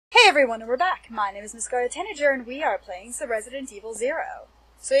everyone, and we're back. My name is Miss Scarlet Tanager, and we are playing some Resident Evil 0.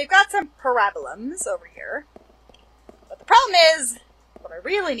 So we've got some parabolums over here. But the problem is, what I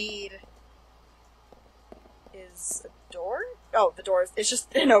really need is a door? Oh, the door it's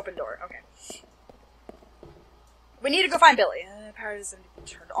just an open door. Okay. We need to go find Billy. Power doesn't even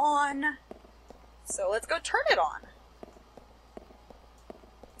turn on. So let's go turn it on.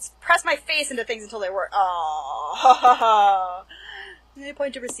 Let's press my face into things until they work. Oh, any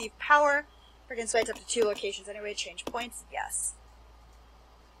point to receive power. We're going to switch up to 2 locations anyway. Change points. Yes.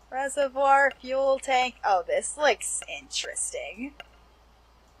 Reservoir, fuel tank. Oh, this looks interesting.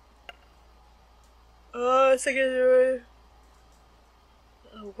 Second.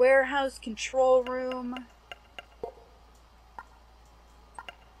 Warehouse control room.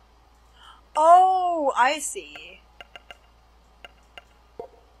 Oh, I see.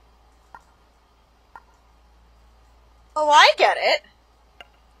 Oh, I get it.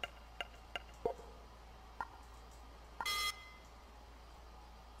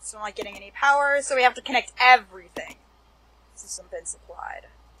 So I'm not getting any power, so we have to connect everything. This has been supplied.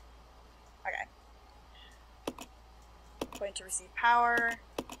 Okay. Point to receive power.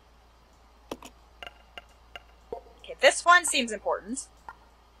 Okay, this one seems important.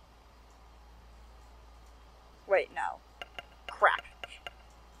 Wait, no. Crap.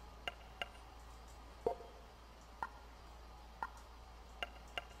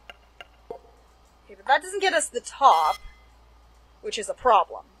 Okay, but that doesn't get us the top, which is a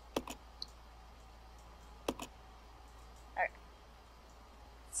problem. Alright.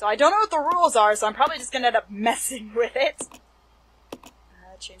 So I don't know what the rules are, so I'm probably just gonna end up messing with it.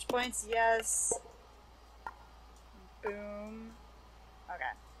 Change points, yes. Boom.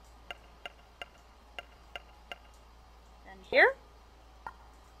 Okay. And here?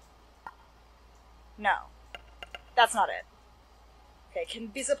 No. That's not it. Okay, can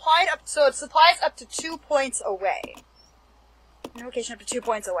be supplied up, so it supplies up to 2 points away. Location up to 2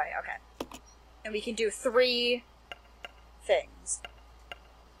 points away, okay. And we can do 3 things.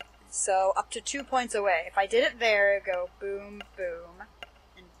 So, up to 2 points away. If I did it there, it'd go boom, boom,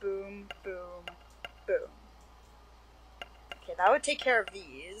 and boom, boom, boom. Okay, that would take care of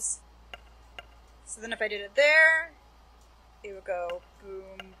these. So then if I did it there, it would go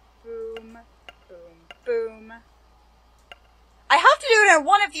boom, boom, boom, boom. I have to do it in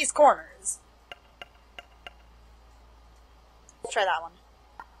one of these corners. Let's try that one.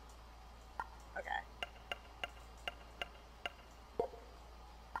 Okay.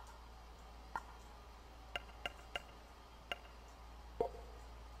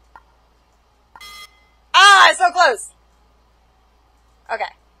 Ah, it's so close! Okay.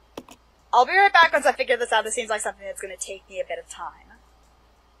 I'll be right back once I figure this out. This seems like something that's going to take me a bit of time.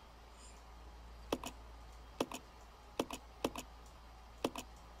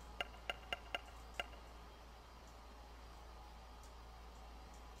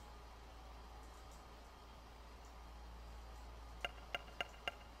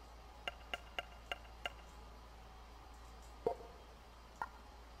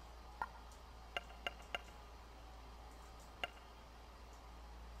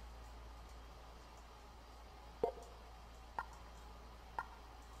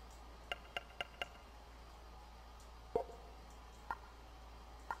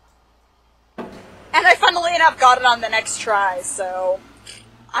 And I funnily enough got it on the next try, so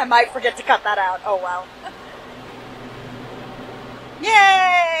I might forget to cut that out. Oh well.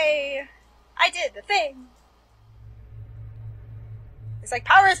 Yay! I did the thing! It's like,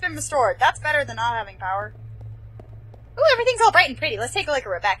 power has been restored. That's better than not having power. Ooh, everything's all bright and pretty. Let's take a look at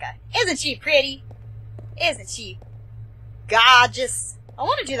Rebecca. Isn't she pretty? Isn't she gorgeous? I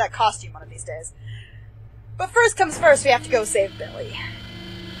want to do that costume one of these days. But first comes first, we have to go save Billy.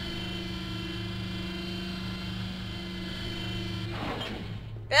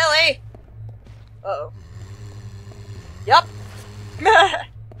 Billy! Uh-oh. Yup. I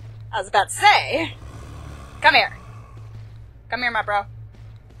was about to say. Come here. Come here, my bro.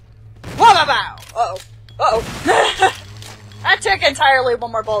 Whoa, bow! Uh-oh. Uh-oh. That took entirely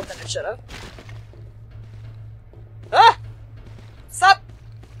one more bullet than it should have. Ah! Sup?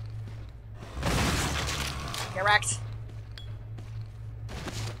 Get wrecked.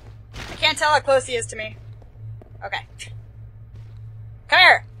 I can't tell how close he is to me. Okay. Come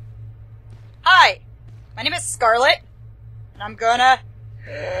here! Hi! My name is Scarlet, and I'm gonna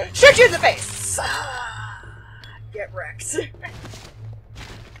shoot you in the face! Get wrecked.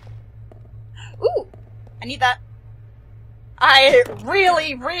 Ooh! I need that. I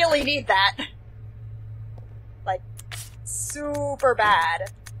really, really need that. Like, super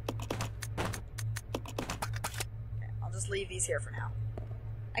bad. Okay, I'll just leave these here for now.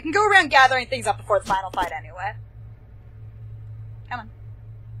 I can go around gathering things up before the final fight anyway. Come on.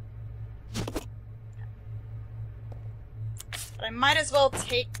 But I might as well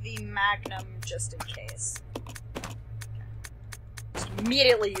take the Magnum just in case. Okay. Just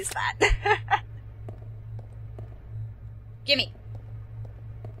immediately use that. Gimme.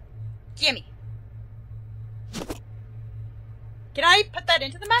 Gimme. Can I put that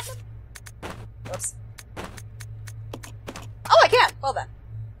into the Magnum? Whoops. Oh, I can! Well then.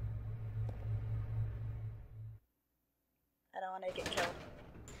 I don't want to get killed.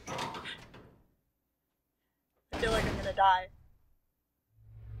 I feel like I'm gonna die.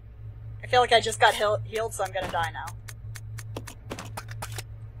 I feel like I just got healed, so I'm gonna die now.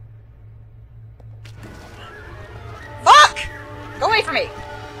 Fuck! Go away from me!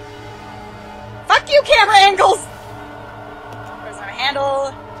 Fuck you, camera angles! There's my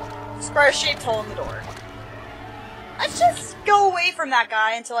handle. Square-shaped hole in the door. Let's just go away from that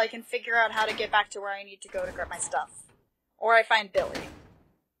guy until I can figure out how to get back to where I need to go to grab my stuff. Or I find Billy.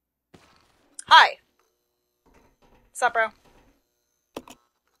 Hi! What's up, bro?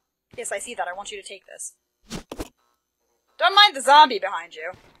 Yes, I see that. I want you to take this. Don't mind the zombie behind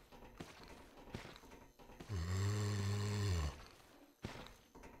you.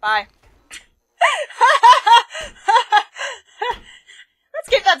 Bye. Let's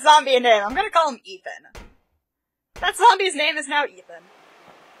give that zombie a name. I'm gonna call him Ethan. That zombie's name is now Ethan.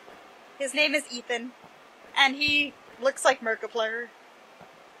 His name is Ethan. And he looks like Merkiplier.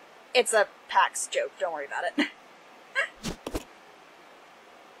 It's a PAX joke. Don't worry about it.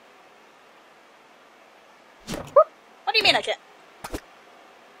 What do you mean I can't?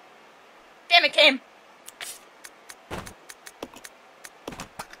 Damn it, Kame!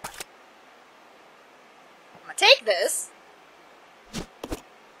 I'm gonna take this.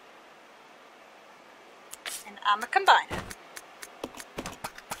 And I'm gonna combine it.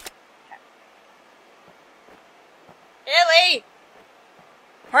 Okay. Billy!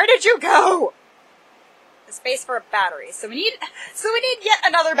 Where did you go? The space for a battery. So we need yet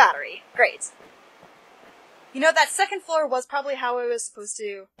another battery. Great. You know, that second floor was probably how I was supposed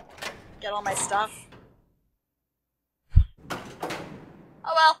to get all my stuff.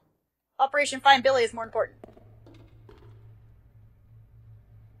 Oh well. Operation Find Billy is more important.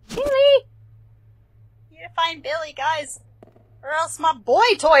 Billy! You need to find Billy, guys. Or else my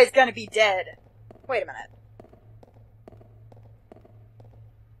boy toy is gonna be dead. Wait a minute.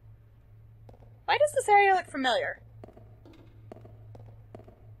 Why does this area look familiar?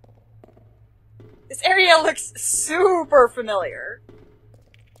 This area looks super familiar.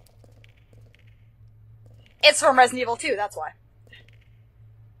 It's from Resident Evil 2, that's why.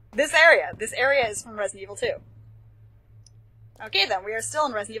 This area is from Resident Evil 2. Okay then, we are still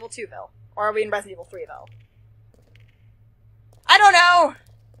in Resident Evil 2-ville. Or are we in Resident Evil 3-ville? I don't know!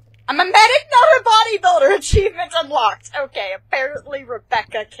 I'm a medic, not a bodybuilder! Achievement unlocked! Okay, apparently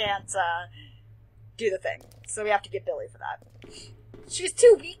Rebecca can't, do the thing. So we have to get Billy for that. She's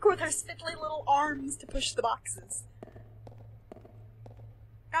too weak with her spindly little arms to push the boxes.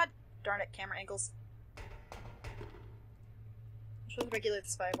 God darn it, camera angles. Should regulate the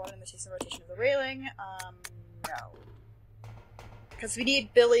spy button and the season rotation of the railing. No. Because we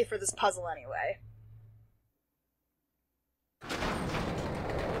need Billy for this puzzle anyway.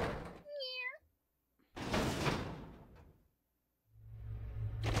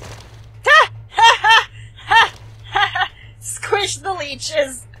 Squish the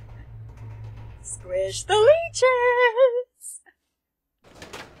leeches! Squish the leeches!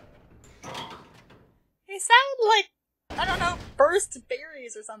 They sound like, I don't know, burst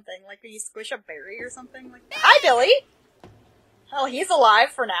berries or something. Like when you squish a berry or something like that. Hi, Billy! Oh, he's alive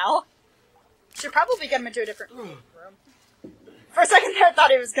for now. Should probably get him into a different room. For a second there, I thought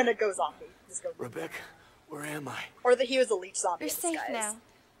he was gonna go zombie. Just go. Rebecca, where am I? Or that he was a leech zombie. You're safe now.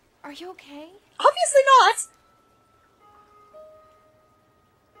 Are you okay? Obviously not!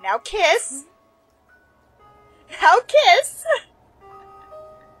 Now kiss! Now kiss!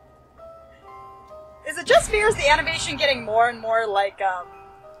 Is it just me or is the animation getting more and more like,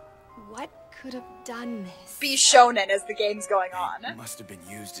 What could have done this? be shonen as the game's going on? They must have been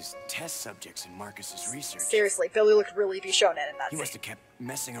used as test subjects in Marcus's research. Seriously, Billy looked really be shonen in that He scene. must have kept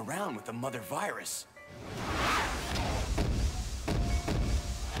messing around with the mother virus.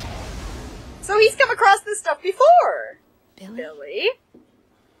 So he's come across this stuff before! Billy? Billy?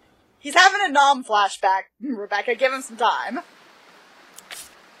 He's having a nom flashback. Rebecca, give him some time.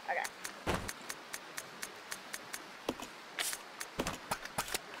 Okay.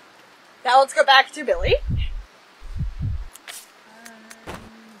 Now let's go back to Billy.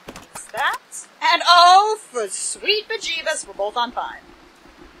 What's that? And oh, for sweet bejeebus, we're both on fine.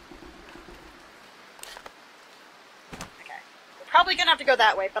 probably gonna have to go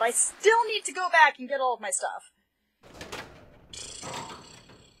that way, but I still need to go back and get all of my stuff.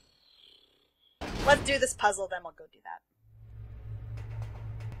 Let's do this puzzle, then we'll go do that.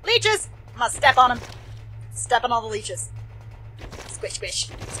 Leeches! I'm gonna step on them. Step on all the leeches. Squish, squish.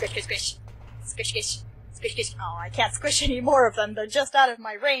 Squish, squish, squish. Squish, squish. Squish, squish. Oh, I can't squish any more of them. They're just out of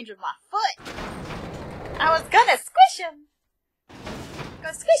my range of my foot. I was gonna squish them.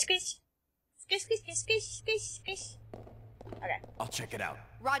 Go squish, squish. Squish, squish, squish, squish, squish, squish. Okay. I'll check it out.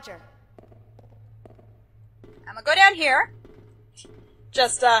 Roger. I'm gonna go down here.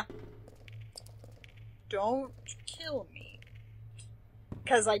 Just, don't kill me.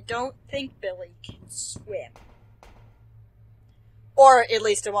 Because I don't think Billy can swim. Or at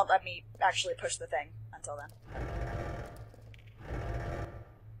least it won't let me actually push the thing until then.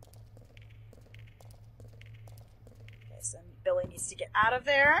 Okay, so Billy needs to get out of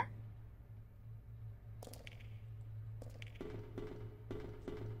there.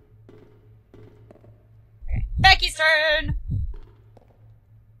 Okay, Becky's turn!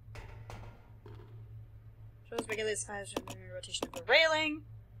 Shows regularly size rotation of the railing.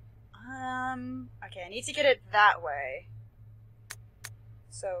 Okay, I need to get it that way.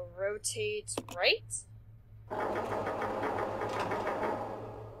 So, rotate right?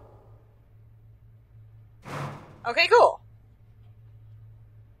 Okay, cool.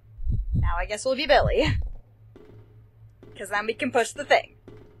 Now I guess we'll be Billy. Because then we can push the thing.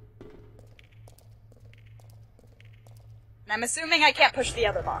 And I'm assuming I can't push the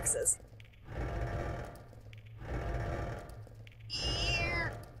other boxes.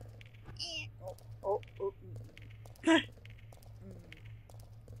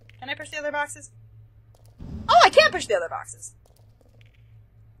 Can I push the other boxes? Oh, I can't push the other boxes!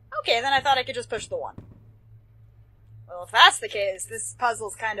 Okay, then I thought I could just push the one. Well, if that's the case, this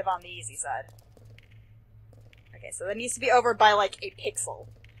puzzle's kind of on the easy side. Okay, so that needs to be over by, like, a pixel.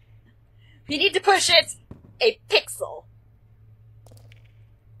 We need to push it a pixel.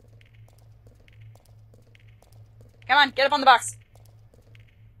 Come on, get up on the box.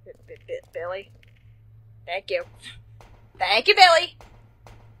 Billy. Thank you. Thank you, Billy!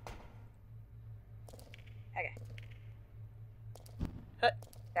 Okay.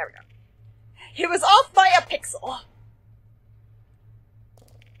 There we go. It was off by a pixel!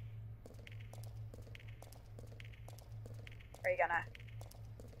 Are you gonna...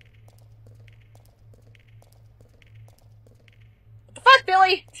 What the fuck,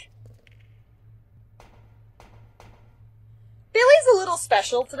 Billy? Billy's a little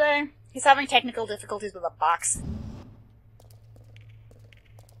special today. He's having technical difficulties with a box.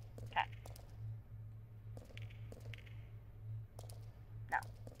 Okay. No.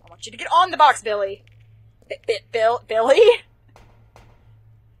 I want you to get on the box, Billy. Billy?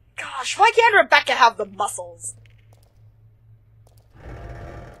 Gosh, why can't Rebecca have the muscles?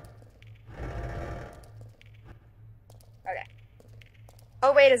 Okay.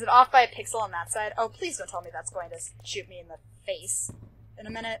 Oh wait, is it off by a pixel on that side? Oh, please don't tell me that's going to shoot me in the face in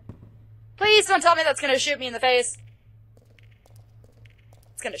a minute. Please don't tell me that's gonna shoot me in the face.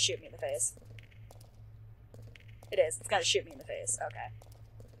 It's gonna shoot me in the face. It is. It's gonna shoot me in the face. Okay.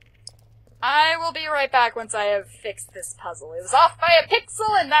 I will be right back once I have fixed this puzzle. It was off by a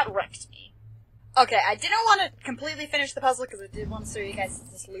pixel and that wrecked me. Okay, I didn't want to completely finish the puzzle because I did want to show you guys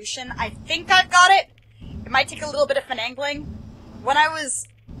the solution. I think I've got it. It might take a little bit of finagling. When I was,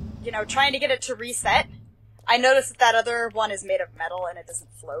 you know, trying to get it to reset, I noticed that that other one is made of metal and it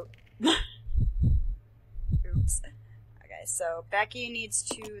doesn't float. Oops. Okay, so Becky needs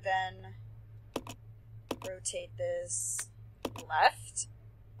to then rotate this left.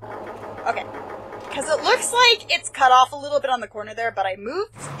 Okay. Because it looks like it's cut off a little bit on the corner there, but I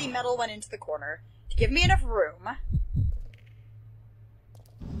moved the metal one into the corner to give me enough room.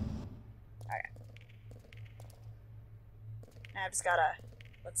 Okay. Now I've just gotta...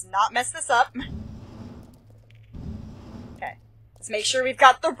 Let's not mess this up. Okay. Let's make sure we've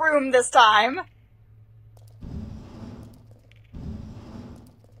got the room this time.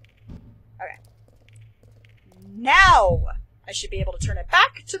 Okay. Now I should be able to turn it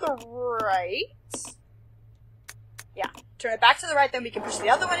back to the right. Yeah. Turn it back to the right, then we can push the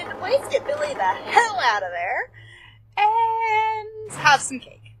other one into place, get Billy the hell out of there, and have some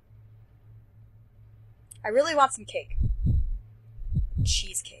cake. I really want some cake.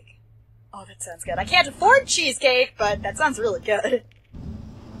 Cheesecake. Oh, that sounds good. I can't afford cheesecake, but that sounds really good.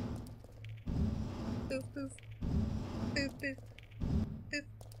 Boof, boof. Boof, boof. Boof.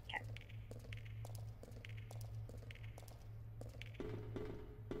 Okay.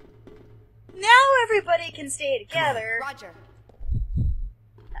 Now everybody can stay together. Roger.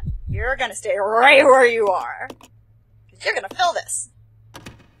 You're gonna stay right where you are. Because you're gonna fill this.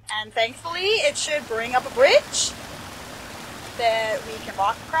 And thankfully, it should bring up a bridge that we can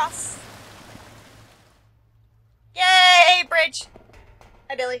walk across. Yay, bridge!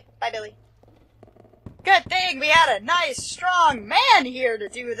 Hi, Billy. Bye, Billy. Good thing we had a nice, strong man here to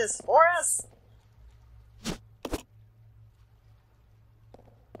do this for us.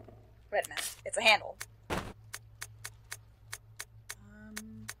 Wait a minute. It's a handle.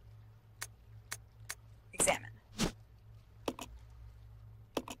 Examine.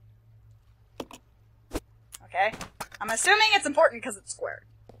 Okay. I'm assuming it's important because it's squared.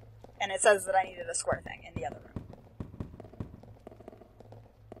 And it says that I needed a square thing in the other room.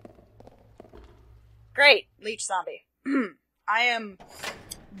 Great. Leech zombie. I am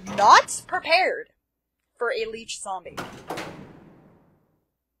not prepared for a leech zombie.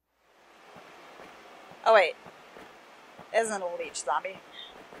 Oh wait. This isn't a leech zombie.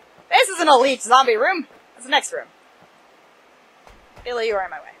 This isn't a leech zombie room! It's the next room. Billy, you are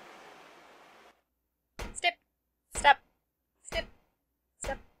in my way. Step. Step. Step.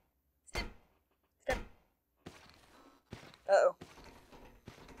 Step. Step. Step. Uh-oh.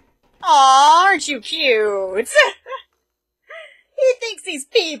 Aw, aren't you cute? He thinks he's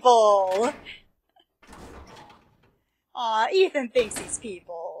people! Aw, Ethan thinks he's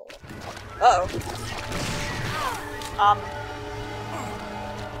people. Uh-oh.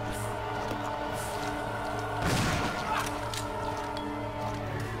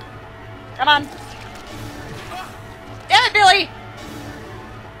 Come on. Damn it, Billy!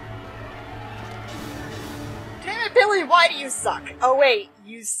 Damn it, Billy, why do you suck? Oh wait,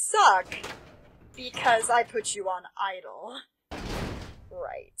 you suck because I put you on idle.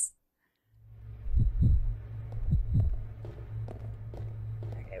 Right.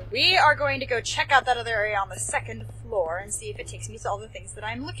 Okay, we are going to go check out that other area on the second floor and see if it takes me to all the things that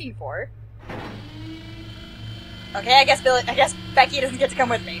I'm looking for. Okay, I guess Becky doesn't get to come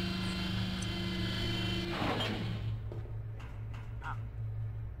with me.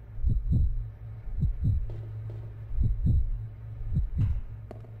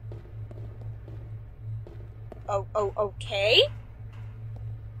 Oh, okay.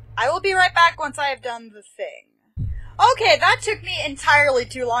 I will be right back once I have done the thing. Okay, that took me entirely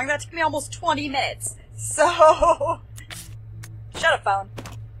too long. That took me almost 20 minutes. So... Shut up, phone.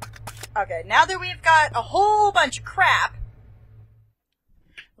 Okay, now that we've got a whole bunch of crap,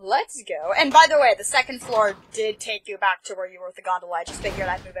 let's go. And by the way, the second floor did take you back to where you were with the gondola. I just figured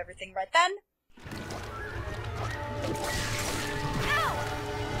I'd move everything right then.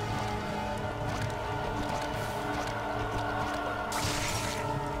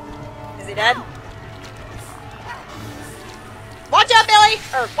 Is he dead? Watch out, Billy!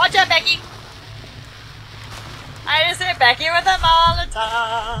 Or, watch out, Becky! I just hit Becky with a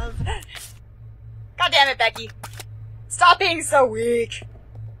Molotov! God damn it, Becky. Stop being so weak!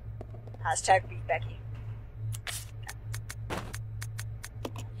 Hashtag beat Becky.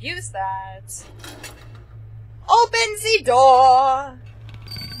 Use that. Open the door!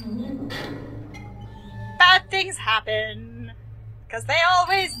 Bad things happen. 'Cause they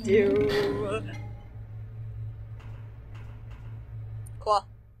always do. Cool.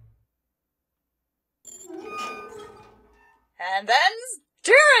 And then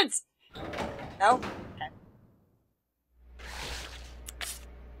turn! No? Okay.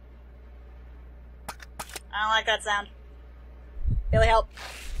 I don't like that sound. Billy, help.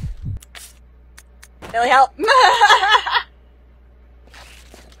 Billy, help.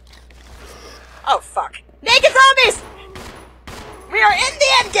 Oh, fuck. Naked zombies! We are in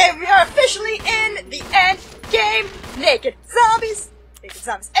the end game! We are officially in the end game! Naked zombies! Naked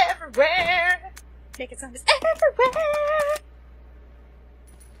zombies everywhere! Naked zombies everywhere!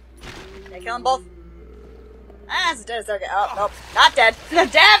 Can I kill them both? Ah, it's dead as target. Oh, nope. Not dead.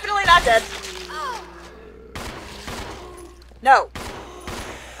 Definitely not dead. No.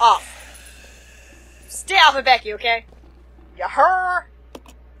 Off. Stay off of Becky, okay? You her.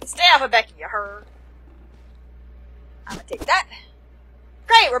 Stay off of Becky, you her. I'm gonna take that.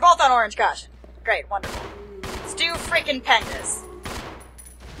 Great, we're both on orange caution. Great, wonderful. Let's do freaking pandas.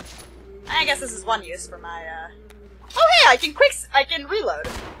 I guess this is one use for my, Oh hey, I can reload.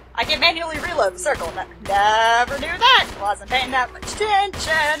 I can manually reload the circle. Never knew that. Wasn't paying that much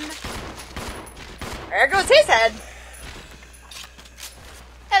attention. There goes his head.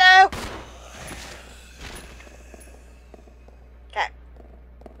 Hello. Okay.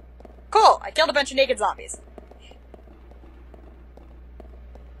 Cool, I killed a bunch of naked zombies.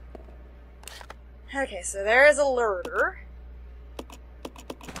 Okay, so there is a lurder.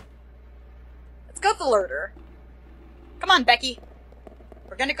 Let's go up the lurder. Come on, Becky.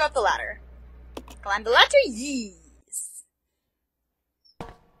 We're gonna go up the ladder. Climb the ladder, yes!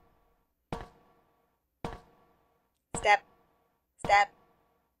 Step.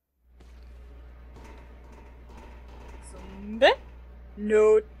 Zumbe.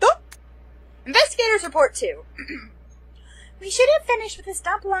 Noto. Investigators report 2. We should have finished with this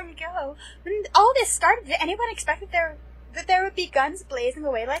dump long ago. When all this started, did anyone expect that there would be guns blazing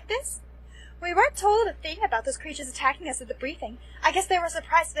away like this? We weren't told a thing about those creatures attacking us at the briefing. I guess they were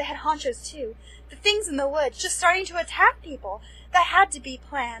surprised that they had honchos too. The things in the woods, just starting to attack people. That had to be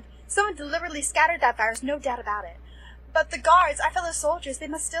planned. Someone deliberately scattered that virus, no doubt about it. But the guards, our fellow soldiers, they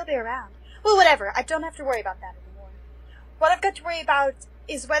must still be around. Well, whatever. I don't have to worry about that anymore. What I've got to worry about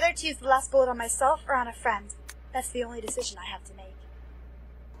is whether to use the last bullet on myself or on a friend. That's the only decision I have to make.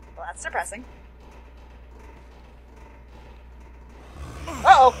 Well, that's depressing.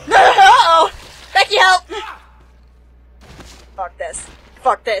 Uh-oh. Uh-oh! Becky, help! Fuck this.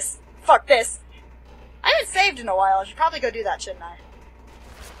 Fuck this. Fuck this. I haven't saved in a while. I should probably go do that, shouldn't I?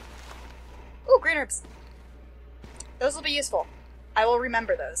 Ooh, green herbs. Those will be useful. I will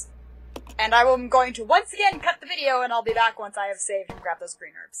remember those. And I'm going to once again cut the video, and I'll be back once I have saved and grabbed those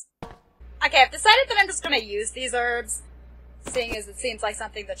green herbs. Okay, I've decided that I'm just gonna use these herbs, seeing as it seems like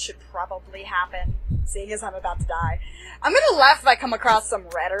something that should probably happen, seeing as I'm about to die. I'm gonna laugh if I come across some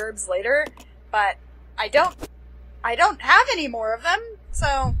red herbs later, but I don't have any more of them,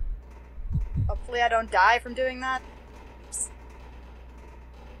 so hopefully I don't die from doing that. Oops.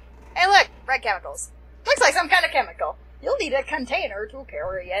 Hey look! Red chemicals. Looks like some kind of chemical. You'll need a container to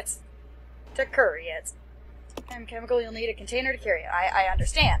carry it. And chemical, you'll need a container to carry it. I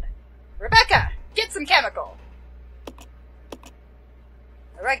understand. Rebecca! Get some chemical!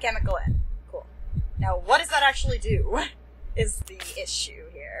 The red chemical in. Cool. Now, what does that actually do? Is the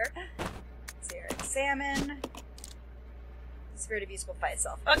issue here. Let's see here. Examine. Spirit of use will fight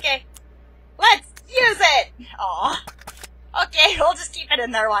itself. Okay. Let's use it! Aw. Okay, we'll just keep it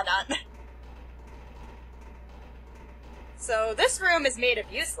in there, why not? So, this room is made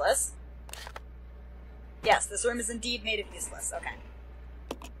of useless. Yes, this room is indeed made of useless.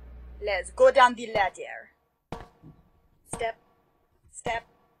 Okay. Let's go down the ladder. Step. Step.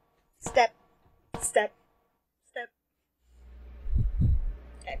 Step. Step. Step.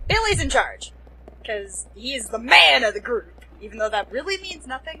 Okay, Billy's in charge. Because he's the man of the group. Even though that really means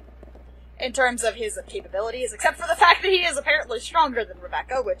nothing in terms of his capabilities, except for the fact that he is apparently stronger than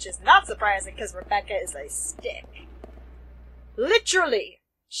Rebecca, which is not surprising because Rebecca is a stick. Literally,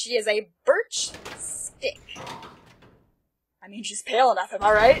 she is a birch stick. I mean, she's pale enough, am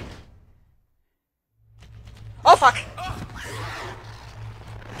I right? Oh, fuck!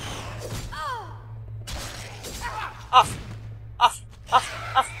 Off! Off! Off!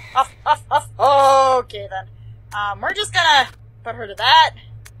 Off! Off! Off! Off! Okay, then. We're just gonna put her to that.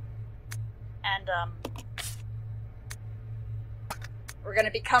 And, we're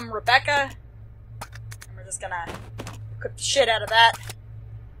gonna become Rebecca. And we're just gonna cook the shit out of that.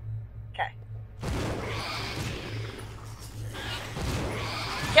 Okay.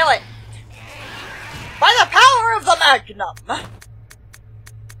 Kill it! By the power of the Magnum!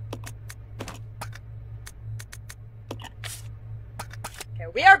 Okay,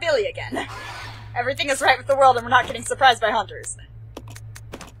 we are Billy again. Everything is right with the world and we're not getting surprised by hunters.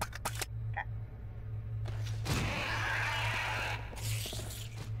 Okay.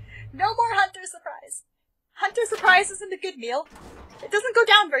 No more hunter surprise. Hunter surprise isn't a good meal. It doesn't go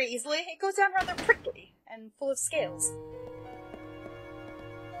down very easily. It goes down rather prickly and full of scales.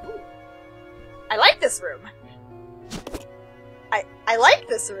 Ooh. I like this room. I like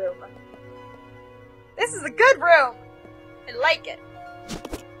this room. This is a good room. I like it.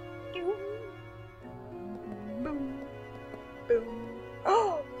 Boom. Boom.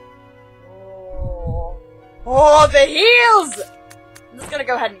 Oh. Oh, the heals! I'm just gonna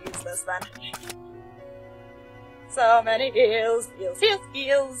go ahead and use this then. So many heals. Heals, heals,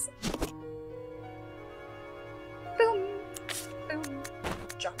 heals. Boom. Boom.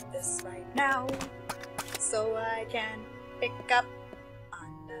 Drop this right now. So I can pick up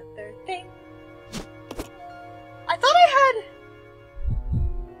another thing. I thought I had...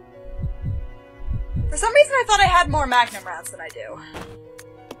 For some reason I thought I had more Magnum rounds than I do.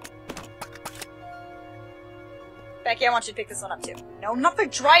 Becky, I want you to pick this one up too. No, not the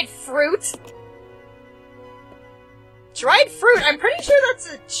dried fruit! Dried fruit? I'm pretty sure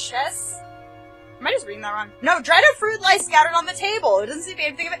that's a chest. Am I just reading that wrong? No, dried up fruit lies scattered on the table. It doesn't seem to be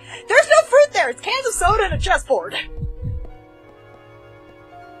anything of it. There's no fruit there! It's cans of soda and a chessboard!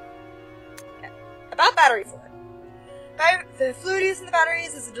 Okay. About battery fluid. The fluid used in the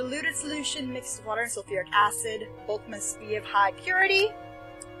batteries is a diluted solution mixed with water and sulfuric acid. Both must be of high purity.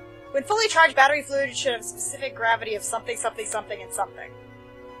 When fully charged, battery fluid should have a specific gravity of something, something, something, and something.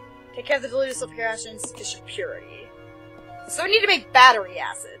 Take care of the diluted sulfuric acid in sufficient purity. So we need to make battery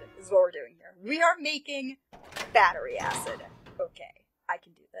acid, is what we're doing here. We are making battery acid. Okay, I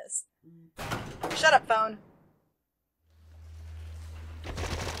can do this. Shut up, phone.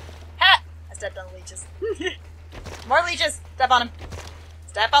 Ha! I stepped on the leeches. More leeches! Step on them.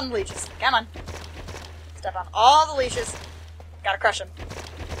 Step on the leeches. Come on. Step on all the leeches. Gotta crush them.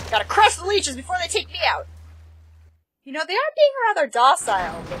 Gotta crush the leeches before they take me out. You know, they are being rather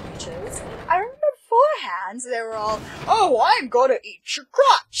docile, the leeches. I remember beforehand they were all, oh, I'm gonna eat your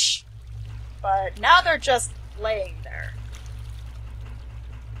crotch! But now they're just laying there.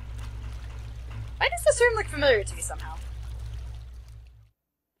 Why does this room look familiar to me somehow?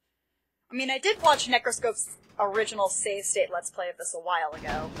 I mean, I did watch Necroscope's original save state Let's Play of this a while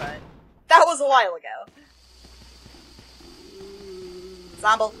ago, but that was a while ago.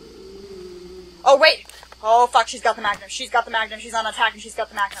 Zomble. Oh, wait! Oh, fuck, she's got the Magnum. She's got the Magnum. She's on attack and she's got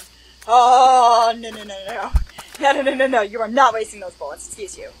the Magnum. Oh, no, no, no, no. No, no, no, no, no. You are not wasting those bullets.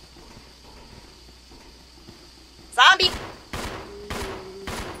 Excuse you. Zombie!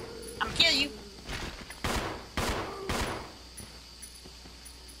 I'm gonna kill you.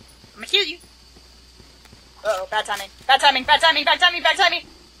 I'm gonna kill you. Uh-oh, bad timing. Bad timing, bad timing, bad timing, bad timing!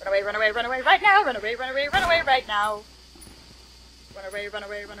 Run away, run away, run away right now! Run away, run away, run away right now! Run away, run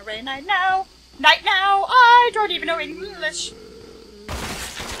away, run away, night now! Night now! I don't even know English!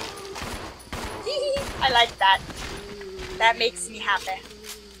 I like that. That makes me happy.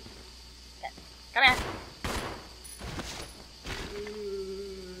 Okay, come here.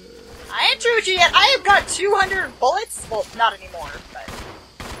 I ain't through with you yet. I have got 200 bullets. Well, not anymore, but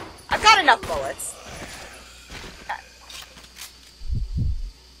I've got enough bullets. Okay.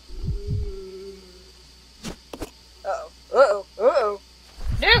 Uh-oh. Uh-oh. Uh-oh.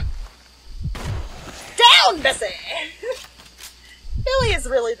 Nope! Down, Missy! Billy is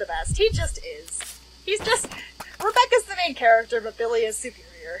really the best. He just is. He's just... Rebecca's the main character, but Billy is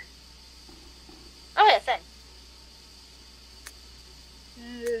superior. Oh, yeah, thing.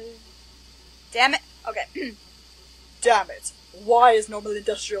 Damn it. Okay. Damn it. Why is normal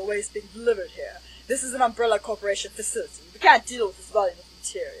industrial waste being delivered here? This is an Umbrella Corporation facility. We can't deal with this volume of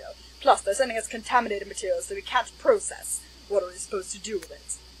material. Plus, they're sending us contaminated materials that we can't process. What are we supposed to do with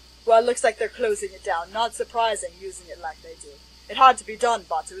it? Well, it looks like they're closing it down. Not surprising, using it like they do. It had to be done,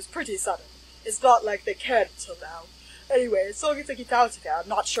 but it was pretty sudden. It's not like they cared until now. Anyway, as long as they get out of here, I'm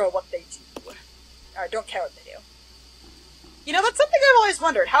not sure what they do. Or I don't care what they do. You know, that's something I've always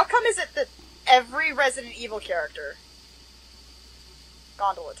wondered. How come is it that every Resident Evil character...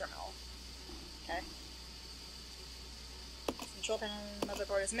 Gondola terminal. Okay. Control panel,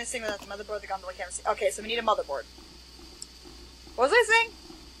 motherboard is missing. Without the motherboard, the gondola can't see. Okay, so we need a motherboard. What was I saying?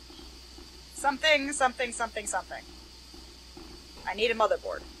 Something, something, something, something. I need a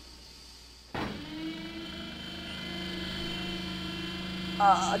motherboard.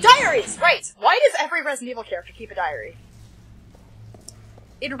 Diaries! Right! Why does every Resident Evil character keep a diary?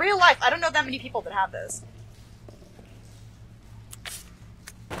 In real life, I don't know that many people that have those.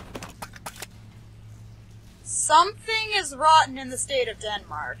 Something is rotten in the state of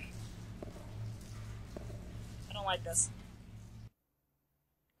Denmark. I don't like this.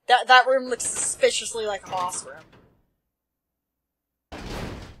 That room looks suspiciously like a boss room.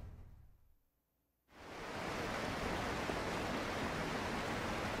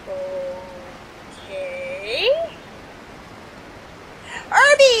 Okay.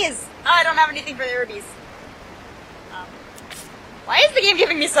 Herbies! I don't have anything for the herbies. Why is the game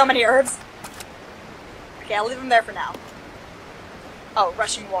giving me so many herbs? Okay, I'll leave them there for now. Oh,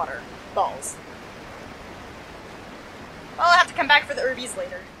 rushing water. Balls. Well, I'll have to come back for the herbies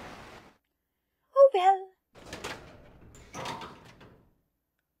later. Oh well.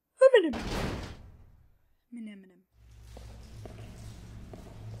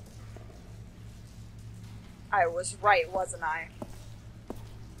 I was right, wasn't I?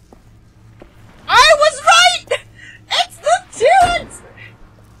 I was right! It's the turret!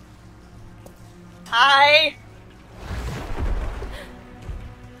 Hi!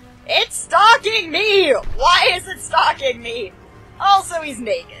 It's stalking me! Why is it stalking me? Also, he's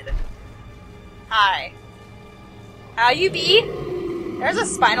naked. Hi. How you be? There's a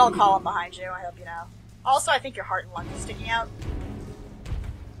spinal column behind you, I hope you know. Also, I think your heart and lung is sticking out.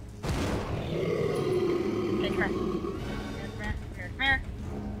 Okay, come here. Come here.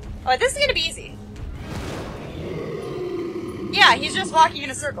 Oh, this is gonna be easy. Yeah, he's just walking in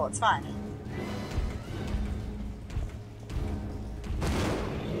a circle, it's fine.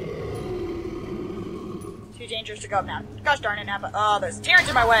 Too dangerous to go up now. Gosh darn it, Napa. Oh, there's Tyrant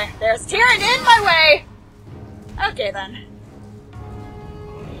in my way. There's Tyrant in my way! Okay, then.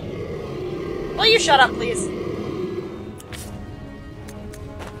 Will you shut up, please?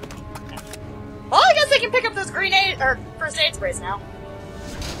 Well, I guess I can pick up those first aid sprays now.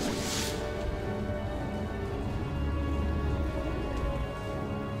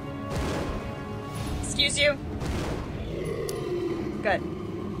 Excuse you? Good.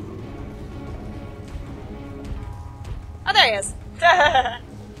 Oh, there he is.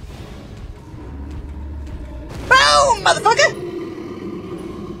 Boom, motherfucker!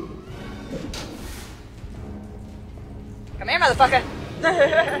 Come here, motherfucker.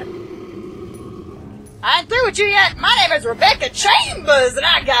 I ain't through with you yet. My name is Rebecca Chambers, and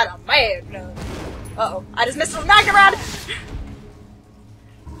I got a magnum. Uh-oh. I just missed with the magnum round.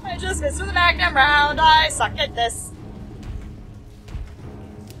 I just missed with the magnum round. I suck at this.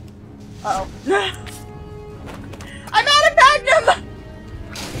 Uh-oh. I'm out of magnum!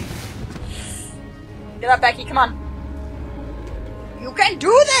 Get up, Becky. Come on. You can do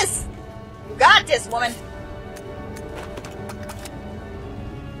this! You got this, woman.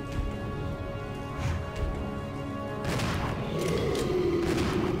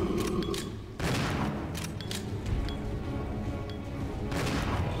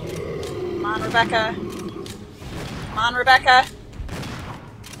 Come on, Rebecca. Come on, Rebecca.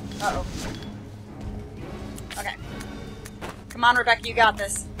 Uh-oh. Okay. Come on, Rebecca, you got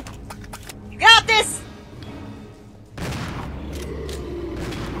this. You got this!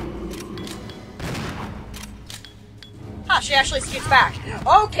 Huh, she actually scoots back.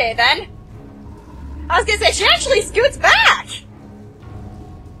 Okay, then. I was gonna say, she actually scoots back!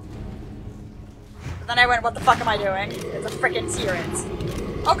 But then I went, what the fuck am I doing? It's a frickin' tyrant.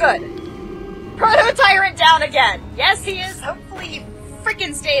 Oh, good. Proto-tyrant down again! Yes, he is. Hopefully he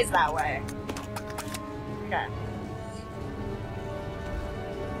frickin' stays that way. Okay.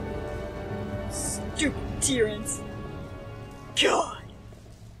 Stupid tyrants. God!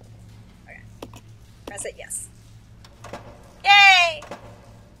 Okay. Press it, yes. Yay!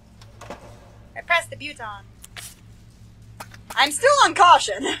 I pressed the button. I'm still on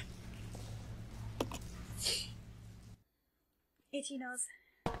caution. Itchy nose.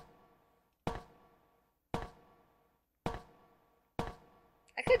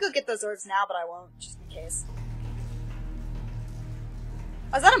 I could go get those orbs now, but I won't, just in case.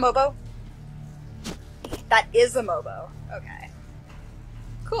 Oh, is that a Mobo? That is a Mobo. Okay.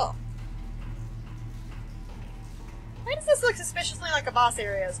 Cool. Why does this look suspiciously like a boss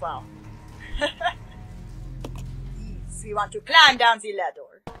area as well? Yes, we want to climb down the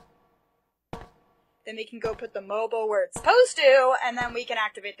ladder. Then we can go put the Mobo where it's supposed to, and then we can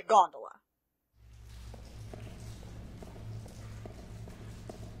activate the gondola.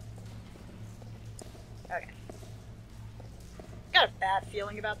 Okay. Got a bad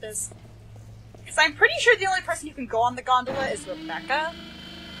feeling about this. Because I'm pretty sure the only person who can go on the gondola is Rebecca.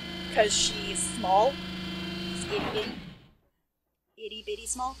 Because she's small. She's itty bitty. Itty bitty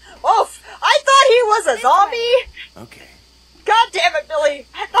small. Oof! I thought he was a zombie! Okay. God damn it, Billy!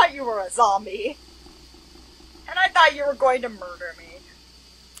 I thought you were a zombie. And I thought you were going to murder me.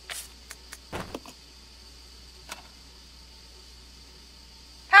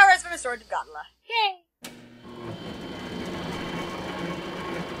 Power has been restored to gondola. Yay!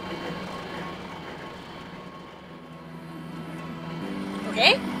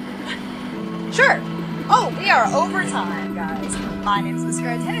 Okay? Sure. Oh, we are over time, guys. My name is Mr.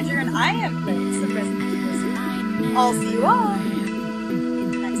 Tanager, and I am playing some Resident Evil. I'll see you all